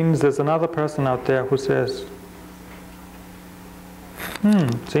 It means there's another person out there who says,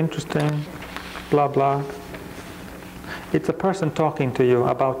 it's interesting, blah, blah. It's a person talking to you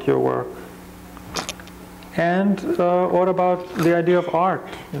about your work. And or about the idea of art,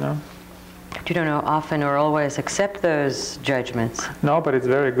 But you don't often or always accept those judgments. No, but it's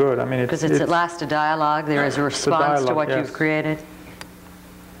very good. I mean, Because it's at last a dialogue. There is a response to what yes. you've created.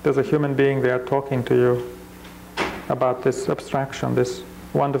 There's a human being there talking to you about this abstraction, this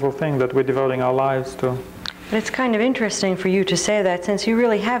wonderful thing that we're devoting our lives to. But it's kind of interesting for you to say that, since you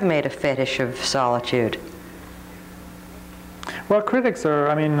really have made a fetish of solitude. Well, critics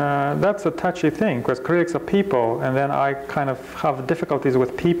are, that's a touchy thing, because critics are people, and then I kind of have difficulties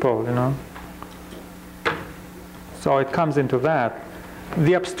with people, So it comes into that.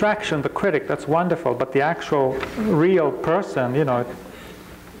 The abstraction, the critic, that's wonderful, but the actual real person,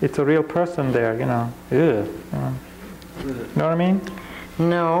 it's a real person there, You know what I mean?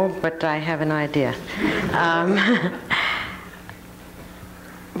 No, but I have an idea.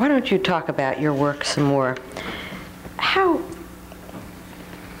 Why don't you talk about your work some more? How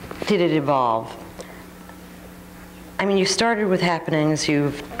did it evolve? I mean, you started with happenings,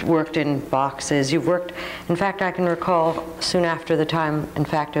 you've worked in boxes, you've worked, in fact, I can recall soon after the time, in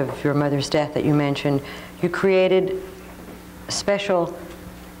fact, of your mother's death that you mentioned, you created special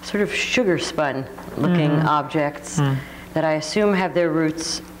sort of sugar spun looking objects that I assume have their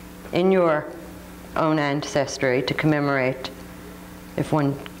roots in your own ancestry to commemorate, if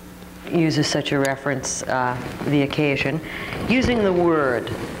one uses such a reference, the occasion. Using the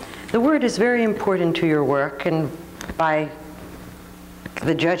word. The word is very important to your work, and by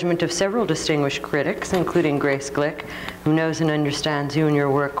the judgment of several distinguished critics, including Grace Glick, who knows and understands you and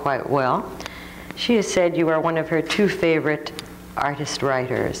your work quite well, she has said you are one of her 2 favorite artist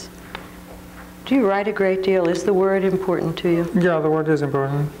writers. Do you write a great deal? Is the word important to you? Yeah, the word is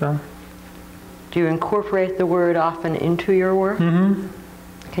important, yeah. Do you incorporate the word often into your work? Mm-hmm.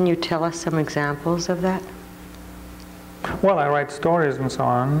 Can you tell us some examples of that? Well, I write stories and so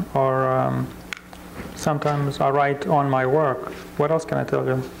on, or sometimes I write on my work. What else can I tell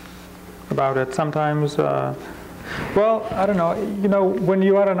you about it? Sometimes, well, I don't know. You know, when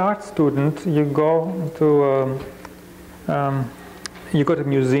you are an art student, you go to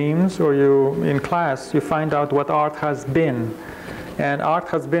museums, or in class, you find out what art has been. And art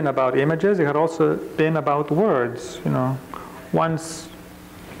has been about images. It had also been about words, you know. Once,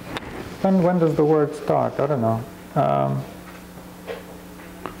 when does the word start? I don't know.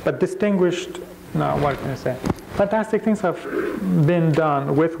 But distinguished, no, what can I say? Fantastic things have been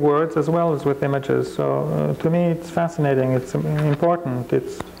done with words as well as with images. So to me, it's fascinating. It's important.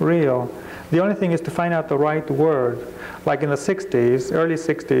 It's real. The only thing is to find out the right word. Like in the 60s, early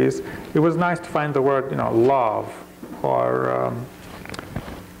 60s, it was nice to find the word, you know, love, or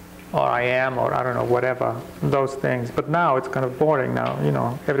I am, or I don't know, whatever, those things. But now it's kind of boring now, you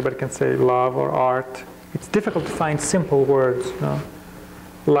know. Everybody can say love or art. It's difficult to find simple words, you know.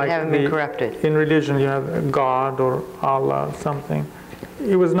 Like they haven't been corrupted. In religion, you have God or Allah, something.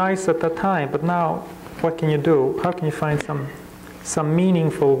 It was nice at that time, but now, what can you do? How can you find some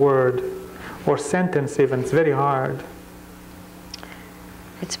meaningful word or sentence even? It's very hard.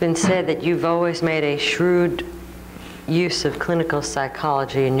 It's been said that you've always made a shrewd use of clinical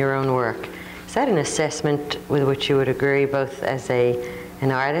psychology in your own work. Is that an assessment with which you would agree, both as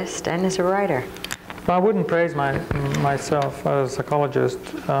an artist and as a writer? I wouldn't praise myself as a psychologist,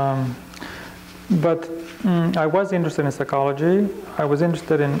 but I was interested in psychology. I was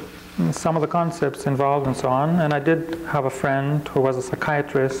interested in some of the concepts involved and so on, and I did have a friend who was a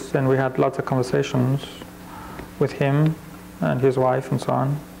psychiatrist, and we had lots of conversations with him and his wife and so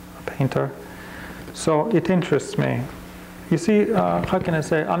on, a painter. So it interests me. You see, how can I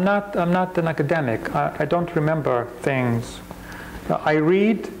say, I'm not an academic. I don't remember things. I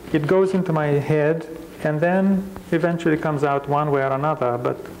read, it goes into my head, and then eventually comes out one way or another,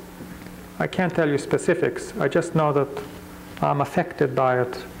 but I can't tell you specifics. I just know that I'm affected by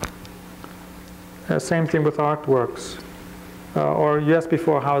it. Same thing with artworks. Or you asked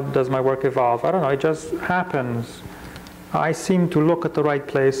before, how does my work evolve? I don't know, it just happens. I seem to look at the right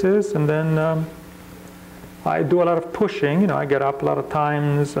places, and then I do a lot of pushing. You know, I get up a lot of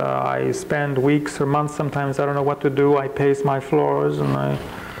times. I spend weeks or months sometimes. I don't know what to do. I pace my floors, and I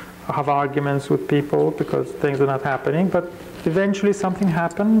have arguments with people because things are not happening. But eventually something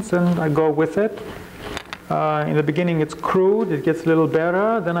happens, and I go with it. In the beginning it's crude. It gets a little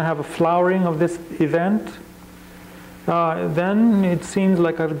better. Then I have a flowering of this event. Then it seems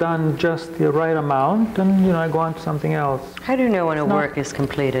like I've done just the right amount, and you know, I go on to something else. How do you know when a work is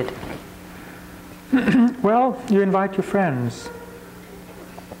completed? Well, you invite your friends,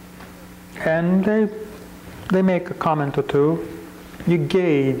 and they make a comment or two. You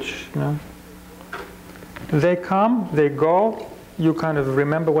gauge, you know. They come, they go. You kind of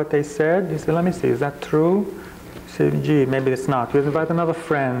remember what they said. You say, "Let me see, is that true?" You say, "Gee, maybe it's not." You invite another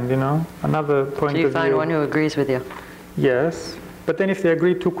friend, you know, another point of view. So you find one who agrees with you. Yes, but then if they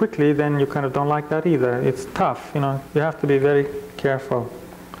agree too quickly, then you kind of don't like that either. It's tough, you know. You have to be very careful.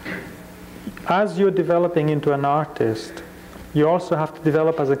 As you're developing into an artist, you also have to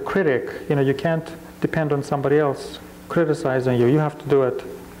develop as a critic. You know, you can't depend on somebody else criticizing you. You have to do it.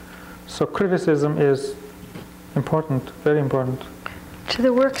 So criticism is important, very important. To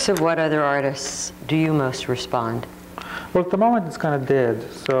the works of what other artists do you most respond? Well, at the moment it's kind of dead,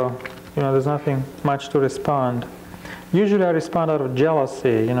 so you know, there's nothing much to respond. Usually I respond out of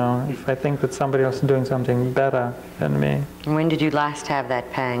jealousy, you know, if I think that somebody else is doing something better than me. And when did you last have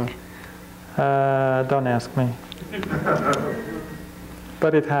that pang? Don't ask me.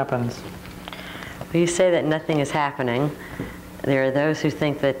 But it happens. Well, you say that nothing is happening. there are those who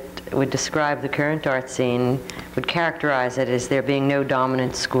think that would describe the current art scene, would characterize it as there being no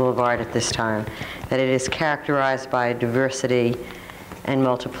dominant school of art at this time, that it is characterized by diversity and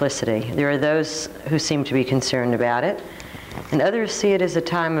multiplicity. There are those who seem to be concerned about it, and others see it as a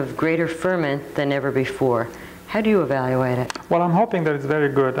time of greater ferment than ever before. How do you evaluate it? Well, I'm hoping that it's very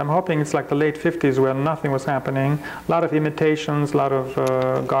good. I'm hoping it's like the late 50s where nothing was happening, a lot of imitations, a lot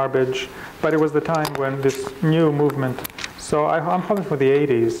of garbage, but it was the time when this new movement. So I'm hoping for the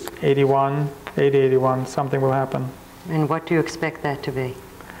 80s, 81, 80, 81, something will happen. And what do you expect that to be?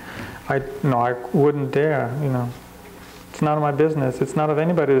 No, I wouldn't dare, you know. It's none of my business. It's none of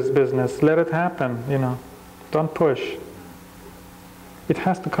anybody's business. Let it happen, you know. Don't push. It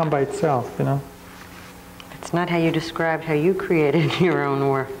has to come by itself, you know. It's not how you described how you created your own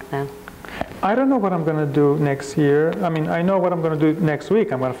work, then. I don't know what I'm going to do next year. I mean, I know what I'm going to do next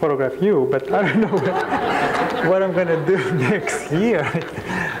week. I'm going to photograph you, but I don't know what I'm going to do next year.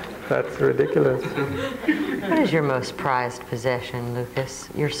 That's ridiculous. What is your most prized possession, Lucas?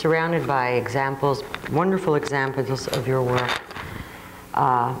 You're surrounded by examples, wonderful examples of your work.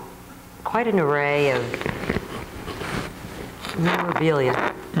 Quite an array of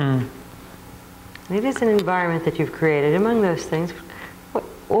memorabilia. Mm. It is an environment that you've created. Among those things,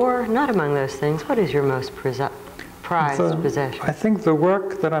 or not among those things, what is your most prized possession? I think the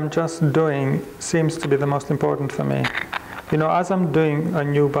work that I'm just doing seems to be the most important for me. You know, as I'm doing a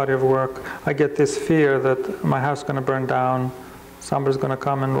new body of work, I get this fear that my house is going to burn down, somebody's going to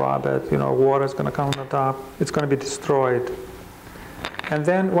come and rob it, you know, water's going to come on the top, it's going to be destroyed. And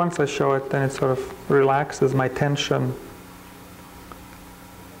then once I show it, then it sort of relaxes my tension.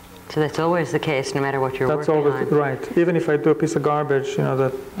 So that's always the case, no matter what you're working on. That's always right. Even if I do a piece of garbage, you know,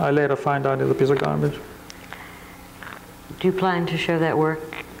 that I later find out is a piece of garbage. Do you plan to show that work?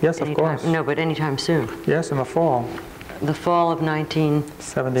 Yes, of course. No, but anytime soon. Yes, in the fall. The fall of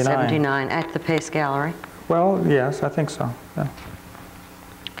 1979 at the Pace Gallery? Well, yes, I think so. Yeah.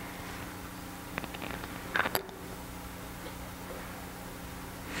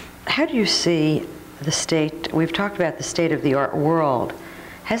 How do you see the state? We've talked about the state of the art world.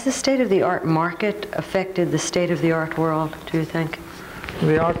 Has the state of the art market affected the state of the art world, do you think?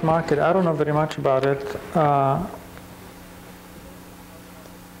 The art market, I don't know very much about it.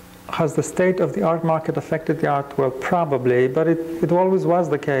 Has the state of the art market affected the art world? Probably, but it always was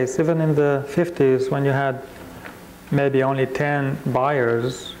the case. Even in the 50s, when you had maybe only 10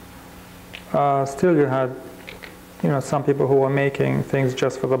 buyers, still you had, you know, some people who were making things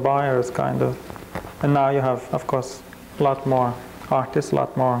just for the buyers, kind of. And now you have, of course, a lot more artists, a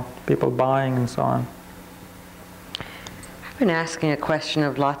lot more people buying and so on. I've been asking a question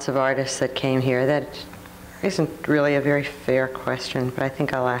of lots of artists that came here that isn't really a very fair question, but I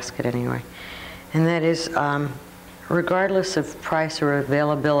think I'll ask it anyway. And that is, regardless of price or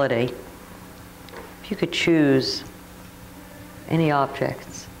availability, if you could choose any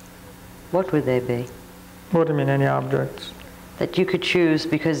objects, what would they be? What do you mean, any objects? That you could choose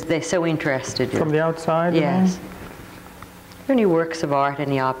because they so interested you. From the outside? Yes. Any works of art,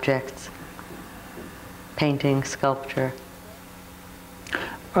 any objects? Painting, sculpture?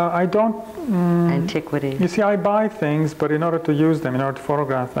 I don't... Antiquity. You see, I buy things, but in order to use them, in order to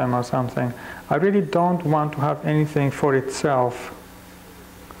photograph them or something, I really don't want to have anything for itself.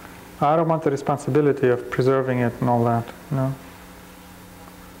 I don't want the responsibility of preserving it and all that, you know.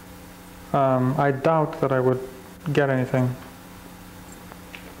 I doubt that I would get anything.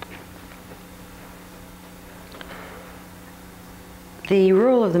 The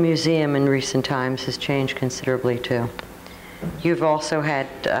role of the museum in recent times has changed considerably too. You've also had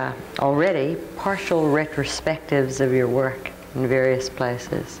already partial retrospectives of your work in various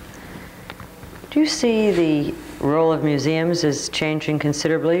places. Do you see the role of museums as changing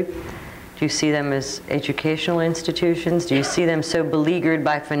considerably? Do you see them as educational institutions? Do you see them so beleaguered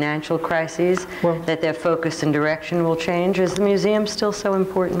by financial crises that their focus and direction will change? Is the museum still so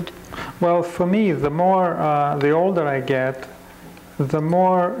important? Well, for me, the more, the older I get, the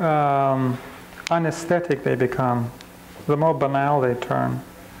more unesthetic they become, the more banal they turn.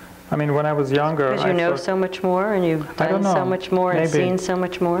 I mean, when I was younger... Because you know so much more, and you've done so much more, and seen so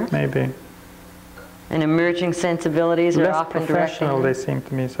much more? Maybe. And emerging sensibilities are often directed. Less professional, they seem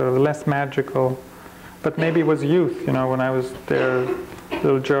to me, sort of less magical. But maybe it was youth, you know, when I was their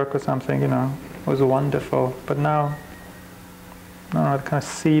little jerk or something, you know, it was wonderful. But now, no, it's kind of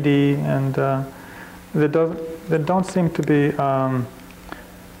seedy, and they don't seem to be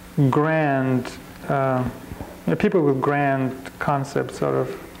grand, you know, people with grand concepts, sort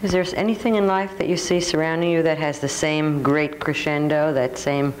of. Is there anything in life that you see surrounding you that has the same great crescendo, that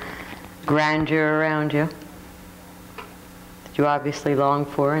same grandeur around you, that you obviously long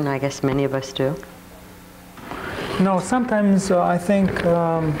for, and I guess many of us do? No, sometimes I think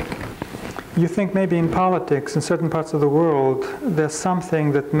you think maybe in politics, in certain parts of the world, there's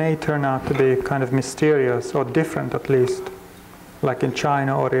something that may turn out to be kind of mysterious or different at least, like in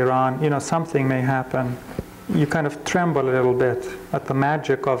China or Iran. You know, something may happen. You kind of tremble a little bit at the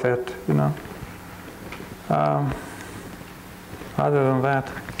magic of it, you know. Other than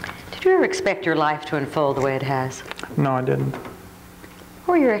that. Did you ever expect your life to unfold the way it has? No, I didn't.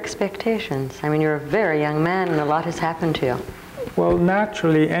 What were your expectations? I mean, you're a very young man and a lot has happened to you. Well,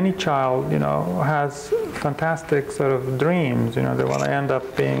 naturally, any child, you know, has fantastic sort of dreams. You know, they want to end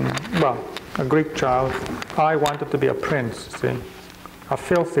up being, well, a Greek child. I wanted to be a prince, see, a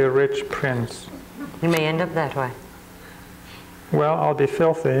filthy rich prince. You may end up that way. Well, I'll be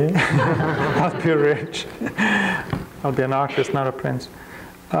filthy. I'll be rich. I'll be an artist, not a prince.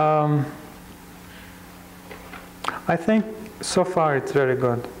 I think so far it's very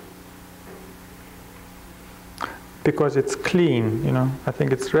good. Because it's clean, you know. I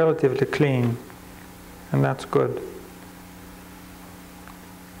think it's relatively clean, and that's good.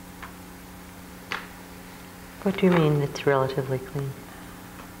 What do you mean it's relatively clean?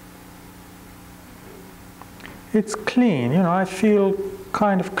 It's clean, you know. I feel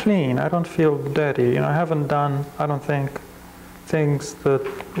kind of clean. I don't feel dirty. You know, I haven't done, I don't think, things that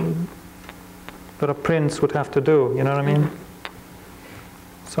a prince would have to do. You know what I mean?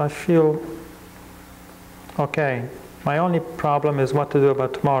 So I feel okay. My only problem is what to do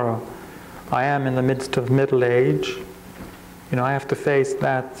about tomorrow. I am in the midst of middle age. You know, I have to face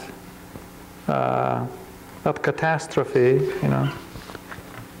that catastrophe, you know.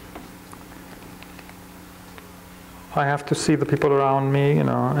 I have to see the people around me, you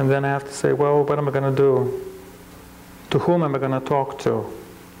know, and then I have to say, well, what am I going to do? To whom am I going to talk to?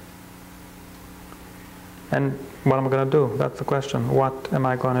 And what am I going to do? That's the question. What am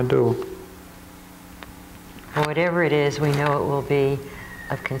I going to do? Whatever it is, we know it will be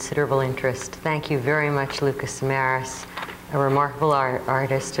of considerable interest. Thank you very much, Lucas Samaras, a remarkable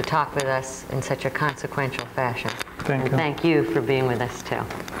artist, to talk with us in such a consequential fashion. Thank you. Thank you for being with us, too.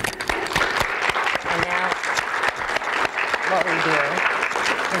 And now, what we do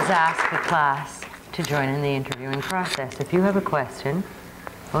is ask the class to join in the interviewing process. If you have a question,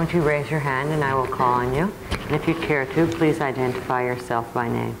 won't you raise your hand and I will call on you. And if you care to, please identify yourself by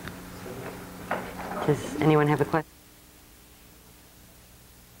name. Does anyone have a question?